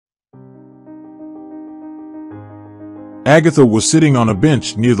Agatha was sitting on a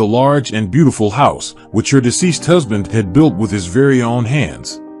bench near the large and beautiful house, which her deceased husband had built with his very own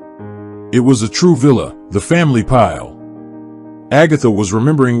hands. It was a true villa, the family pile. Agatha was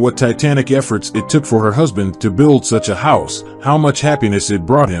remembering what titanic efforts it took for her husband to build such a house, how much happiness it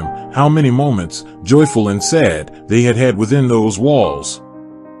brought him, how many moments, joyful and sad, they had had within those walls.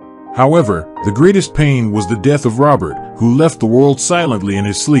 However, the greatest pain was the death of Robert, who left the world silently in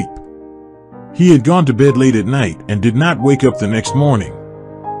his sleep. He had gone to bed late at night and did not wake up the next morning.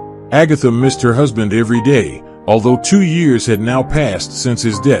 Agatha missed her husband every day, although 2 years had now passed since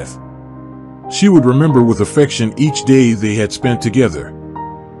his death. She would remember with affection each day they had spent together.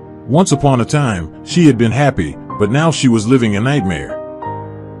 Once upon a time, she had been happy, but now she was living a nightmare.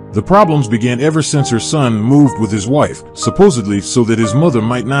 The problems began ever since her son moved with his wife, supposedly so that his mother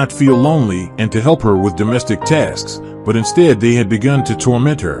might not feel lonely and to help her with domestic tasks, but instead they had begun to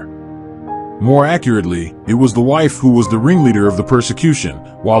torment her. More accurately, it was the wife who was the ringleader of the persecution,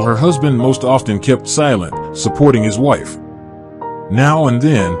 while her husband most often kept silent, supporting his wife. Now and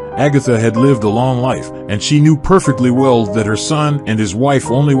then, Agatha had lived a long life, and she knew perfectly well that her son and his wife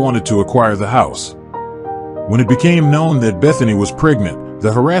only wanted to acquire the house. When it became known that Bethany was pregnant,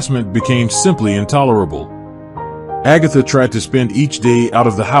 the harassment became simply intolerable. Agatha tried to spend each day out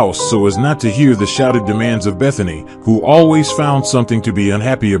of the house so as not to hear the shouted demands of Bethany, who always found something to be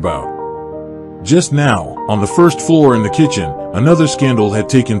unhappy about. Just now, on the first floor in the kitchen, another scandal had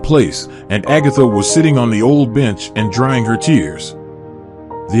taken place, and Agatha was sitting on the old bench and drying her tears.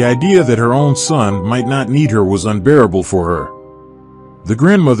 The idea that her own son might not need her was unbearable for her. The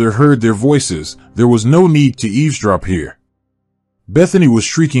grandmother heard their voices. There was no need to eavesdrop here. Bethany was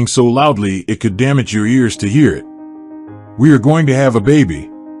shrieking so loudly it could damage your ears to hear it. "We are going to have a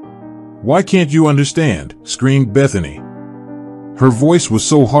baby." "Why can't you understand?" screamed Bethany. Her voice was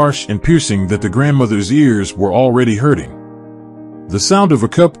so harsh and piercing that the grandmother's ears were already hurting. The sound of a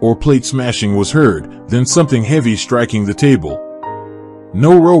cup or plate smashing was heard, then something heavy striking the table.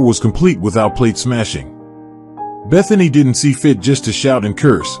 No row was complete without plate smashing. Bethany didn't see fit just to shout and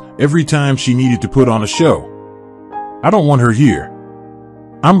curse every time she needed to put on a show. "I don't want her here.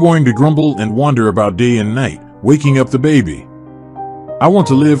 I'm going to grumble and wander about day and night, waking up the baby. I want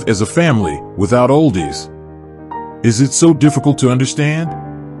to live as a family, without oldies. Is it so difficult to understand?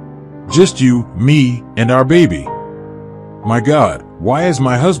 Just you, me, and our baby. My God, why is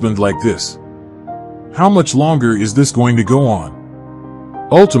my husband like this? How much longer is this going to go on?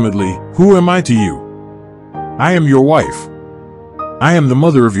 Ultimately, who am I to you? I am your wife. I am the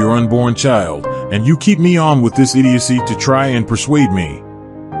mother of your unborn child, and you keep me on with this idiocy to try and persuade me.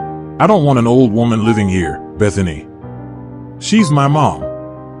 I don't want an old woman living here, Bethany. She's my mom."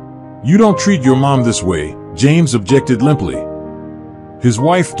 "You don't treat your mom this way," James objected limply. His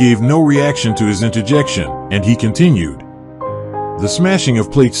wife gave no reaction to his interjection, and he continued. The smashing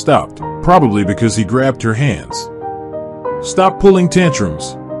of plates stopped, probably because he grabbed her hands. "Stop pulling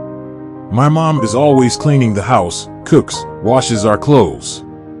tantrums. My mom is always cleaning the house, cooks, washes our clothes.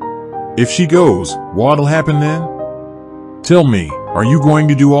 If she goes, what'll happen then? Tell me, are you going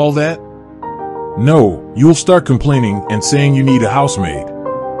to do all that? No, you'll start complaining and saying you need a housemaid.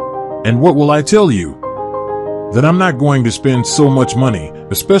 And what will I tell you? That I'm not going to spend so much money,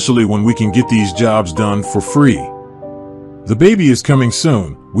 especially when we can get these jobs done for free. The baby is coming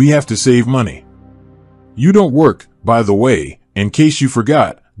soon, we have to save money. You don't work, by the way, in case you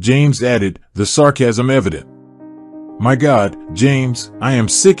forgot," James added, the sarcasm evident. "My God, James, I am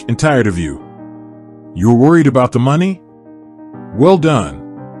sick and tired of you. You're worried about the money? Well done.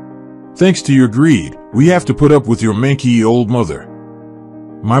 Thanks to your greed, we have to put up with your manky old mother.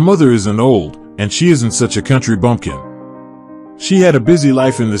 My mother isn't old, and she isn't such a country bumpkin. She had a busy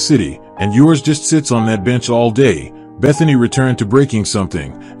life in the city, and yours just sits on that bench all day." Bethany returned to breaking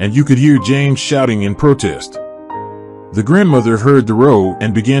something, and you could hear James shouting in protest. The grandmother heard the row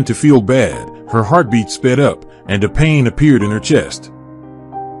and began to feel bad. Her heartbeat sped up, and a pain appeared in her chest.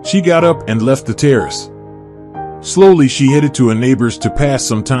 She got up and left the terrace. Slowly she headed to a neighbor's to pass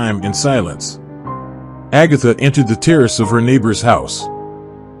some time in silence. Agatha entered the terrace of her neighbor's house.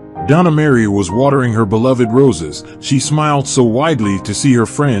 Donna Mary was watering her beloved roses. She smiled so widely to see her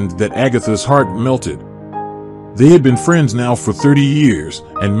friend that Agatha's heart melted. They had been friends now for 30 years,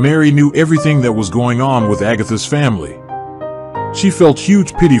 and Mary knew everything that was going on with Agatha's family. She felt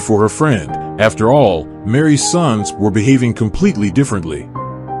huge pity for her friend. After all, Mary's sons were behaving completely differently.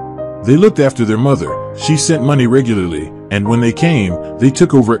 They looked after their mother, she sent money regularly, and when they came, they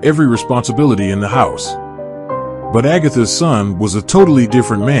took over every responsibility in the house. But Agatha's son was a totally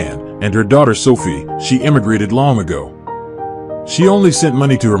different man, and her daughter Sophie, she immigrated long ago. She only sent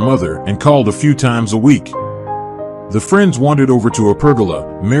money to her mother and called a few times a week. The friends wandered over to a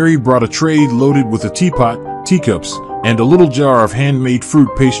pergola. Mary brought a tray loaded with a teapot, teacups, and a little jar of handmade fruit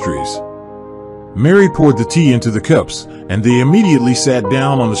pastries. Mary poured the tea into the cups, and they immediately sat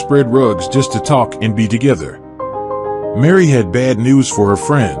down on the spread rugs just to talk and be together. Mary had bad news for her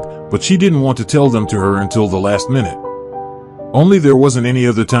friend, but she didn't want to tell them to her until the last minute. Only there wasn't any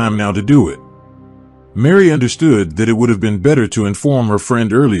other time now to do it. Mary understood that it would have been better to inform her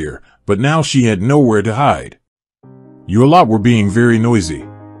friend earlier, but now she had nowhere to hide. "Your lot were being very noisy."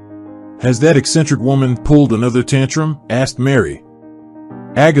 "Has that eccentric woman pulled another tantrum?" asked Mary.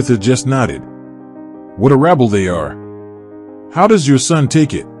 Agatha just nodded. "What a rabble they are. How does your son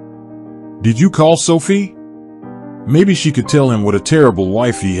take it? Did you call Sophie? Maybe she could tell him what a terrible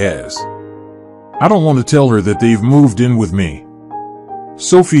wife he has. I don't want to tell her that they've moved in with me.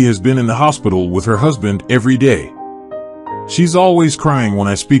 Sophie has been in the hospital with her husband every day. She's always crying when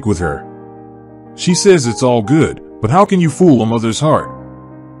I speak with her. She says it's all good, but how can you fool a mother's heart?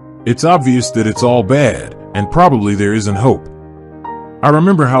 It's obvious that it's all bad, and probably there isn't hope. I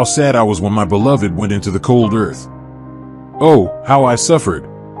remember how sad I was when my beloved went into the cold earth. Oh, how I suffered.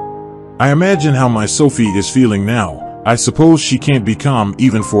 I imagine how my Sophie is feeling now. I suppose she can't be calm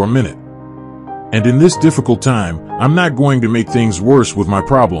even for a minute. And in this difficult time, I'm not going to make things worse with my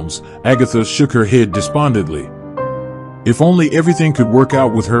problems." Agatha shook her head despondently. If only everything could work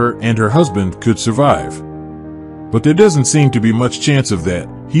out with her and her husband could survive. But there doesn't seem to be much chance of that.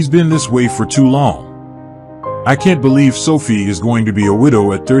 He's been this way for too long. I can't believe Sophie is going to be a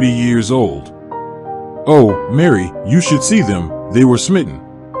widow at 30 years old. Oh, Mary, you should see them. They were smitten.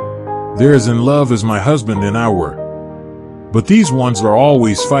 They're as in love as my husband and I were. But these ones are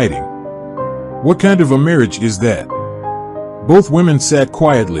always fighting. What kind of a marriage is that? Both women sat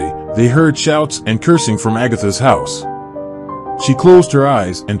quietly. They heard shouts and cursing from Agatha's house. She closed her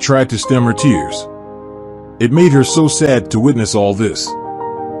eyes and tried to stem her tears. It made her so sad to witness all this.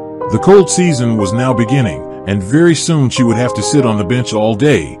 The cold season was now beginning, and very soon she would have to sit on the bench all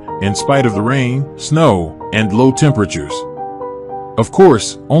day, in spite of the rain, snow, and low temperatures. Of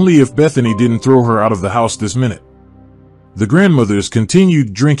course, only if Bethany didn't throw her out of the house this minute. The grandmothers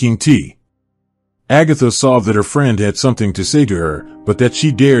continued drinking tea. Agatha saw that her friend had something to say to her, but that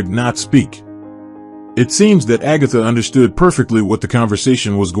she dared not speak. It seems that Agatha understood perfectly what the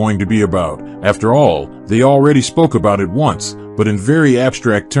conversation was going to be about. After all, they already spoke about it once, but in very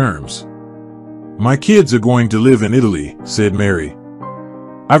abstract terms. "My kids are going to live in Italy," said Mary.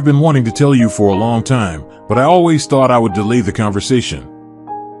 "I've been wanting to tell you for a long time, but I always thought I would delay the conversation.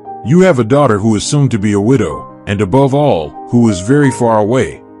 You have a daughter who is soon to be a widow, and above all, who is very far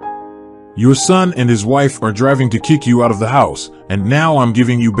away. Your son and his wife are driving to kick you out of the house, and now I'm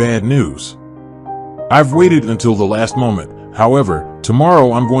giving you bad news. I've waited until the last moment. However,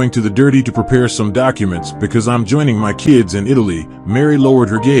 tomorrow I'm going to the Dirty to prepare some documents because I'm joining my kids in Italy." Mary lowered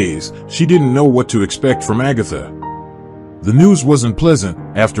her gaze. She didn't know what to expect from Agatha. The news wasn't pleasant,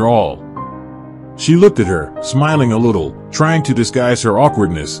 after all. She looked at her, smiling a little, trying to disguise her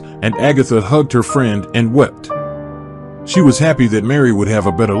awkwardness, and Agatha hugged her friend and wept. She was happy that Mary would have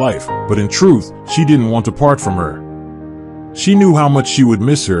a better life, but in truth, she didn't want to part from her. She knew how much she would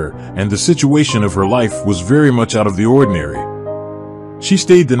miss her, and the situation of her life was very much out of the ordinary. She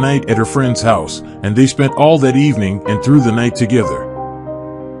stayed the night at her friend's house, and they spent all that evening and through the night together.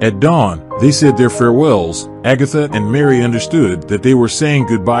 At dawn, they said their farewells. Agatha and Mary understood that they were saying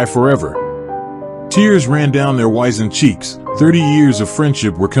goodbye forever. Tears ran down their wizened cheeks. 30 years of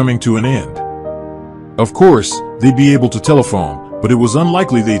friendship were coming to an end. Of course, they'd be able to telephone, but it was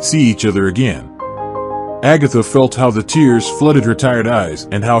unlikely they'd see each other again. Agatha felt how the tears flooded her tired eyes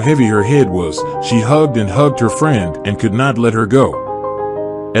and how heavy her head was. She hugged and hugged her friend and could not let her go.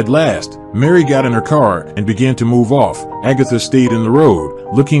 At last, Mary got in her car and began to move off. Agatha stayed in the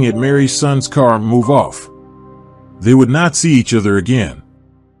road, looking at Mary's son's car move off. They would not see each other again.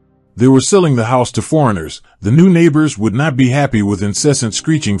 They were selling the house to foreigners. The new neighbors would not be happy with incessant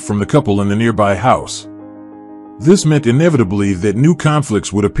screeching from the couple in the nearby house. This meant inevitably that new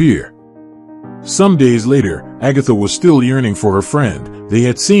conflicts would appear. Some days later, Agatha was still yearning for her friend. They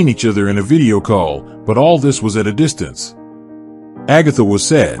had seen each other in a video call, but all this was at a distance. Agatha was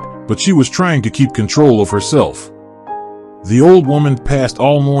sad, but she was trying to keep control of herself. The old woman passed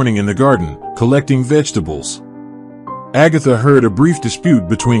all morning in the garden, collecting vegetables. Agatha heard a brief dispute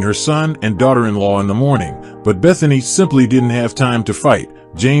between her son and daughter-in-law in the morning, but Bethany simply didn't have time to fight.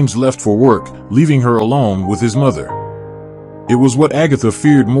 James left for work, leaving her alone with his mother. It was what Agatha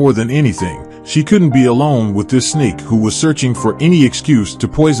feared more than anything. She couldn't be alone with this snake who was searching for any excuse to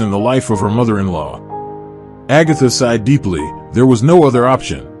poison the life of her mother-in-law. Agatha sighed deeply. There was no other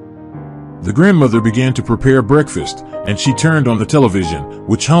option. The grandmother began to prepare breakfast, and she turned on the television,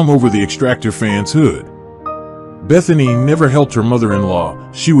 which hung over the extractor fan's hood. Bethany never helped her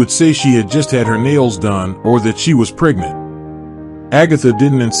mother-in-law. She would say she had just had her nails done or that she was pregnant. Agatha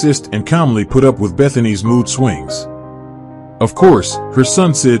didn't insist and calmly put up with Bethany's mood swings. Of course, her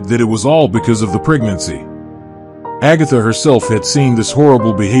son said that it was all because of the pregnancy. Agatha herself had seen this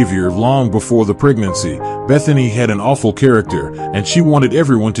horrible behavior long before the pregnancy. Bethany had an awful character, and she wanted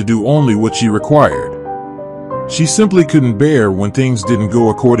everyone to do only what she required. She simply couldn't bear when things didn't go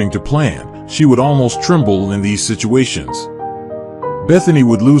according to plan. She would almost tremble in these situations. Bethany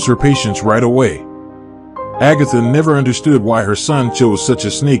would lose her patience right away. Agatha never understood why her son chose such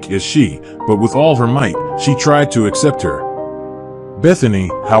a snake as she, but with all her might, she tried to accept her. Bethany,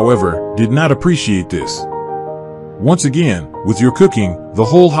 however, did not appreciate this. "Once again, with your cooking, the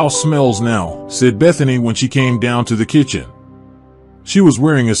whole house smells now," said Bethany when she came down to the kitchen. She was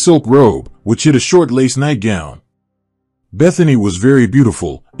wearing a silk robe, which hid a short lace nightgown. Bethany was very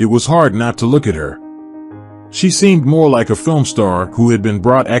beautiful. It was hard not to look at her. She seemed more like a film star who had been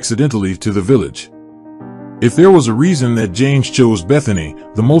brought accidentally to the village. If there was a reason that James chose Bethany,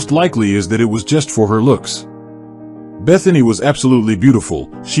 the most likely is that it was just for her looks. Bethany was absolutely beautiful.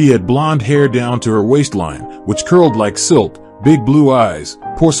 She had blonde hair down to her waistline, which curled like silk, big blue eyes,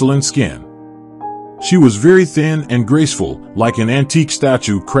 porcelain skin. She was very thin and graceful, like an antique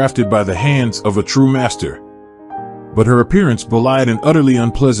statue crafted by the hands of a true master. But her appearance belied an utterly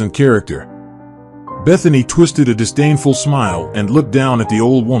unpleasant character. Bethany twisted a disdainful smile and looked down at the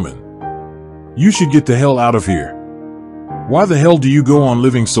old woman. "You should get the hell out of here. Why the hell do you go on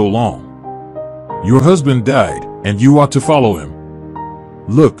living so long? Your husband died, and you ought to follow him.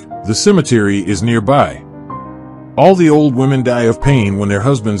 Look, the cemetery is nearby. All the old women die of pain when their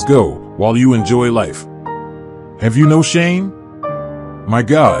husbands go, while you enjoy life. Have you no shame? My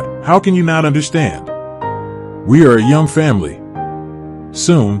God, how can you not understand? We are a young family.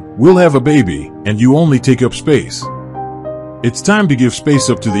 Soon, we'll have a baby, and you only take up space. It's time to give space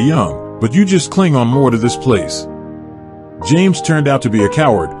up to the young, but you just cling on more to this place. James turned out to be a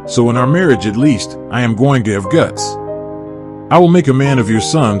coward, so in our marriage at least, I am going to have guts. I will make a man of your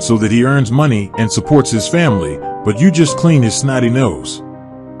son so that he earns money and supports his family, but you just clean his snotty nose."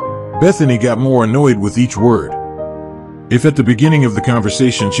 Bethany got more annoyed with each word. If at the beginning of the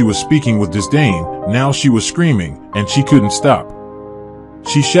conversation she was speaking with disdain, now she was screaming, and she couldn't stop.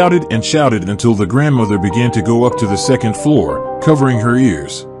 She shouted and shouted until the grandmother began to go up to the second floor, covering her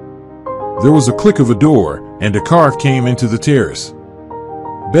ears. There was a click of a door, and a car came into the terrace.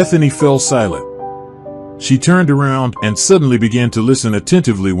 Bethany fell silent. She turned around and suddenly began to listen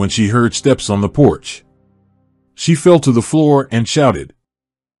attentively when she heard steps on the porch. She fell to the floor and shouted.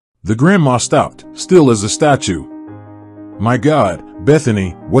 The grandma stopped, still as a statue. "My God,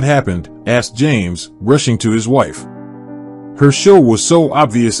 Bethany, what happened?" asked James, rushing to his wife. Her show was so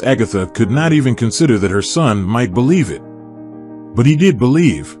obvious Agatha could not even consider that her son might believe it. But he did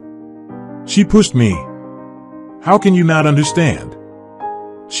believe. "She pushed me. How can you not understand?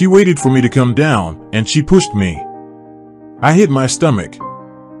 She waited for me to come down, and she pushed me. I hit my stomach.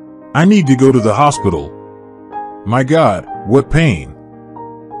 I need to go to the hospital. My God, what pain!"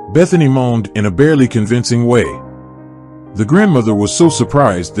 Bethany moaned in a barely convincing way. The grandmother was so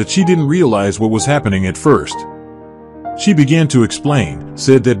surprised that she didn't realize what was happening at first. She began to explain,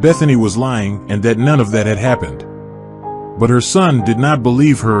 said that Bethany was lying and that none of that had happened. But her son did not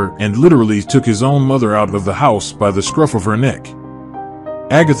believe her and literally took his own mother out of the house by the scruff of her neck.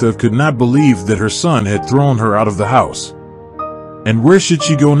 Agatha could not believe that her son had thrown her out of the house. And where should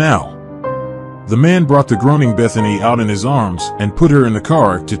she go now? The man brought the groaning Bethany out in his arms and put her in the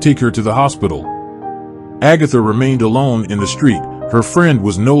car to take her to the hospital. Agatha remained alone in the street. Her friend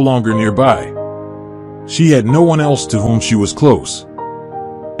was no longer nearby. She had no one else to whom she was close.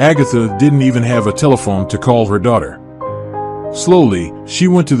 Agatha didn't even have a telephone to call her daughter. Slowly, she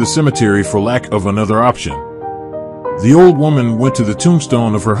went to the cemetery for lack of another option. The old woman went to the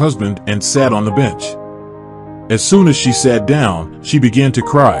tombstone of her husband and sat on the bench. As soon as she sat down, she began to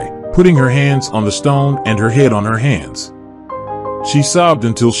cry, putting her hands on the stone and her head on her hands. She sobbed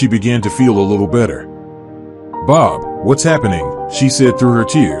until she began to feel a little better. "Bob, what's happening?" she said through her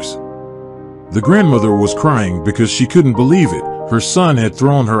tears. The grandmother was crying because she couldn't believe it. Her son had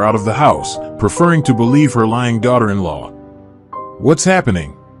thrown her out of the house, preferring to believe her lying daughter-in-law. "What's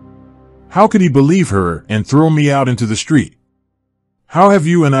happening? How could he believe her and throw me out into the street? How have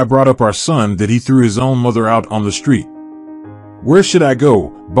you and I brought up our son that he threw his own mother out on the street? Where should I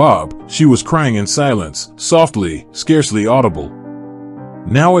go, Bob?" She was crying in silence, softly, scarcely audible.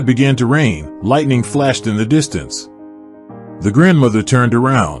 Now it began to rain. Lightning flashed in the distance. The grandmother turned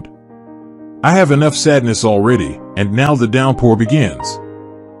around. I have enough sadness already, and now the downpour begins.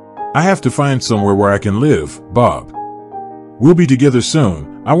 I have to find somewhere where I can live, Bob. We'll be together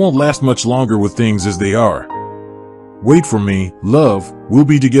soon. I won't last much longer with things as they are. Wait for me, love, we'll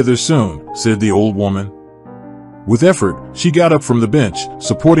be together soon, said the old woman. With effort, she got up from the bench,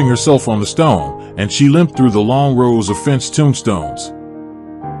 supporting herself on the stone, and she limped through the long rows of fenced tombstones.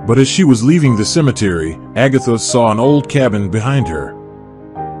 But as she was leaving the cemetery, Agatha saw an old cabin behind her.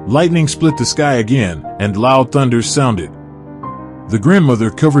 Lightning split the sky again, and loud thunders sounded. The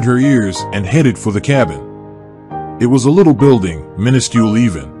grandmother covered her ears and headed for the cabin. It was a little building, minuscule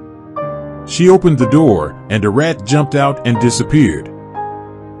even. She opened the door, and a rat jumped out and disappeared.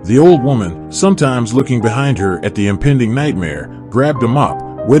 The old woman, sometimes looking behind her at the impending nightmare, grabbed a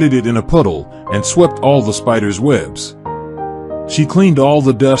mop, wetted it in a puddle, and swept all the spider's webs. She cleaned all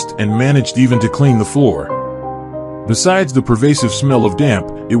the dust and managed even to clean the floor. Besides the pervasive smell of damp,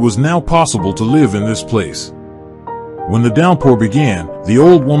 it was now possible to live in this place. When the downpour began, the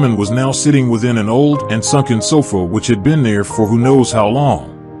old woman was now sitting within an old and sunken sofa which had been there for who knows how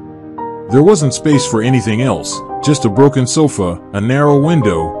long. There wasn't space for anything else, just a broken sofa, a narrow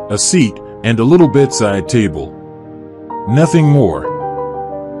window, a seat, and a little bedside table. Nothing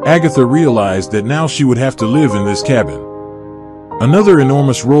more. Agatha realized that now she would have to live in this cabin. Another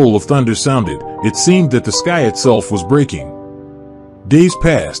enormous roll of thunder sounded. It seemed that the sky itself was breaking. Days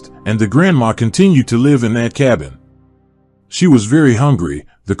passed, and the grandma continued to live in that cabin. She was very hungry.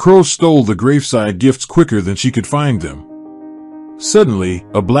 The crows stole the graveside gifts quicker than she could find them. Suddenly,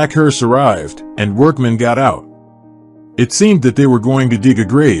 a black hearse arrived, and workmen got out. It seemed that they were going to dig a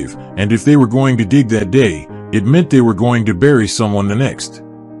grave, and if they were going to dig that day, it meant they were going to bury someone the next.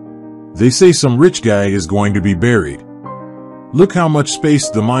 They say some rich guy is going to be buried. Look how much space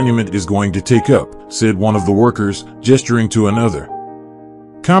the monument is going to take up, said one of the workers, gesturing to another.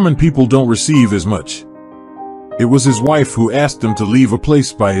 Common people don't receive as much. It was his wife who asked him to leave a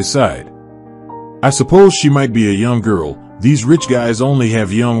place by his side. I suppose she might be a young girl. These rich guys only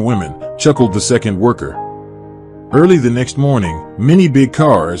have young women, chuckled the second worker. Early the next morning, many big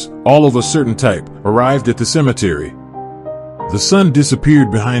cars, all of a certain type, arrived at the cemetery. The sun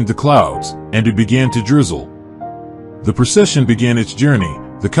disappeared behind the clouds, and it began to drizzle. The procession began its journey.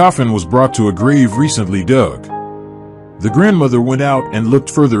 The coffin was brought to a grave recently dug. The grandmother went out and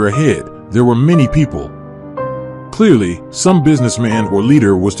looked further ahead. There were many people. Clearly, some businessman or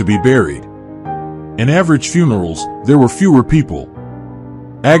leader was to be buried. In average funerals, there were fewer people.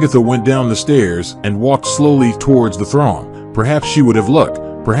 Agatha went down the stairs and walked slowly towards the throng. Perhaps she would have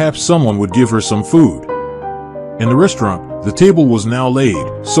luck. Perhaps someone would give her some food. In the restaurant, the table was now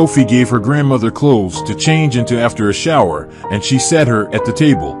laid. Sophie gave her grandmother clothes to change into after a shower, and she sat her at the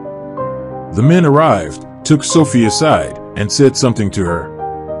table. The men arrived, took Sophie aside, and said something to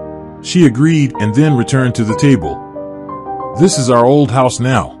her. She agreed and then returned to the table. This is our old house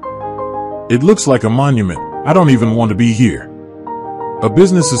now. It looks like a monument. I don't even want to be here. A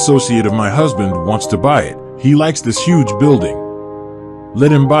business associate of my husband wants to buy it. He likes this huge building.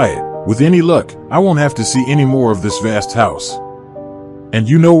 Let him buy it. With any luck, I won't have to see any more of this vast house. And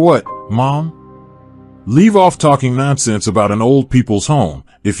you know what, Mom? Leave off talking nonsense about an old people's home.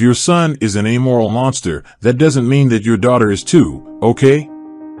 If your son is an amoral monster, that doesn't mean that your daughter is too, okay?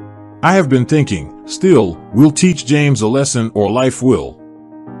 I have been thinking, still, we'll teach James a lesson or life will.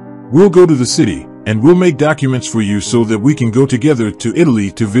 We'll go to the city, and we'll make documents for you so that we can go together to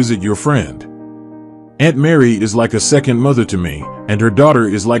Italy to visit your friend. Aunt Mary is like a second mother to me, and her daughter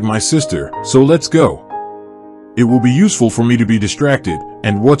is like my sister, so let's go. It will be useful for me to be distracted,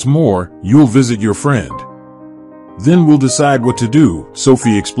 and what's more, you'll visit your friend. Then we'll decide what to do,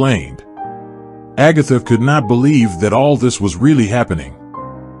 Sophie explained. Agatha could not believe that all this was really happening.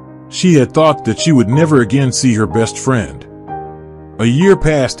 She had thought that she would never again see her best friend. A year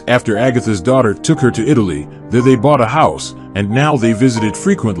passed after Agatha's daughter took her to Italy. There they bought a house, and now they visited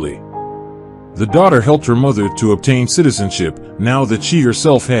frequently. The daughter helped her mother to obtain citizenship, now that she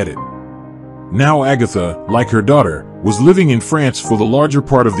herself had it. Now Agatha, like her daughter, was living in France for the larger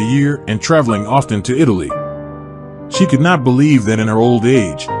part of the year and traveling often to Italy. She could not believe that in her old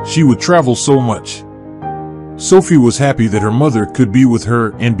age, she would travel so much. Sophie was happy that her mother could be with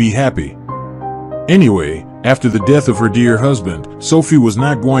her and be happy. Anyway, after the death of her dear husband, Sophie was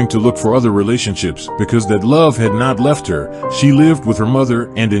not going to look for other relationships because that love had not left her. She lived with her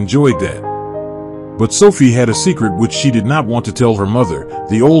mother and enjoyed that. But Sophie had a secret which she did not want to tell her mother.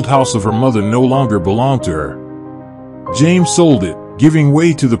 The old house of her mother no longer belonged to her. James sold it, giving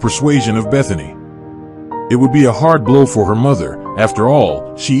way to the persuasion of Bethany. It would be a hard blow for her mother. After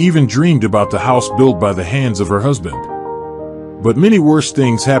all, she even dreamed about the house built by the hands of her husband. But many worse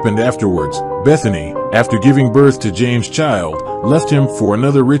things happened afterwards. Bethany, after giving birth to James' child, left him for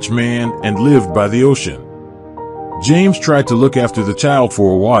another rich man and lived by the ocean. James tried to look after the child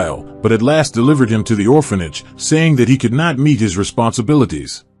for a while, but at last delivered him to the orphanage, saying that he could not meet his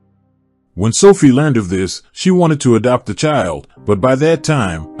responsibilities. When Sophie learned of this, she wanted to adopt the child, but by that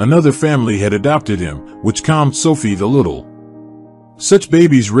time, another family had adopted him, which calmed Sophie a little. Such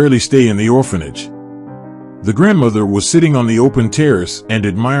babies rarely stay in the orphanage. The grandmother was sitting on the open terrace and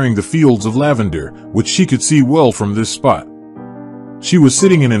admiring the fields of lavender, which she could see well from this spot. She was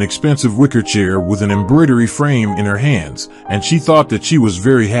sitting in an expensive wicker chair with an embroidery frame in her hands, and she thought that she was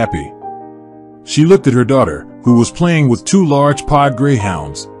very happy. She looked at her daughter, who was playing with two large pod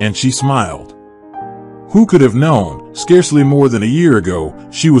greyhounds, and she smiled. Who could have known, scarcely more than a year ago,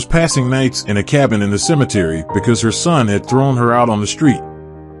 she was passing nights in a cabin in the cemetery because her son had thrown her out on the street.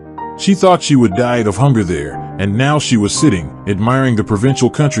 She thought she would die of hunger there, and now she was sitting, admiring the provincial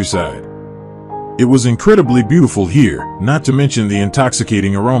countryside. It was incredibly beautiful here, not to mention the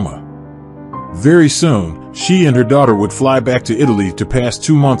intoxicating aroma. Very soon, she and her daughter would fly back to Italy to pass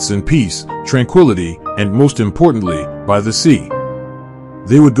 2 months in peace, tranquility, and most importantly, by the sea.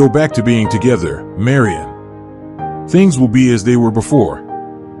 They would go back to being together, Marion. Things will be as they were before.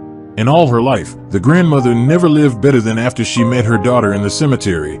 In all her life, the grandmother never lived better than after she met her daughter in the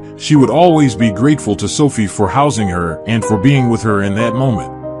cemetery. She would always be grateful to Sophie for housing her and for being with her in that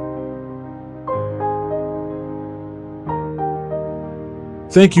moment.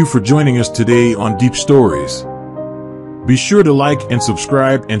 Thank you for joining us today on Deep Stories. Be sure to like and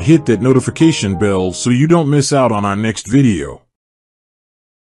subscribe and hit that notification bell so you don't miss out on our next video.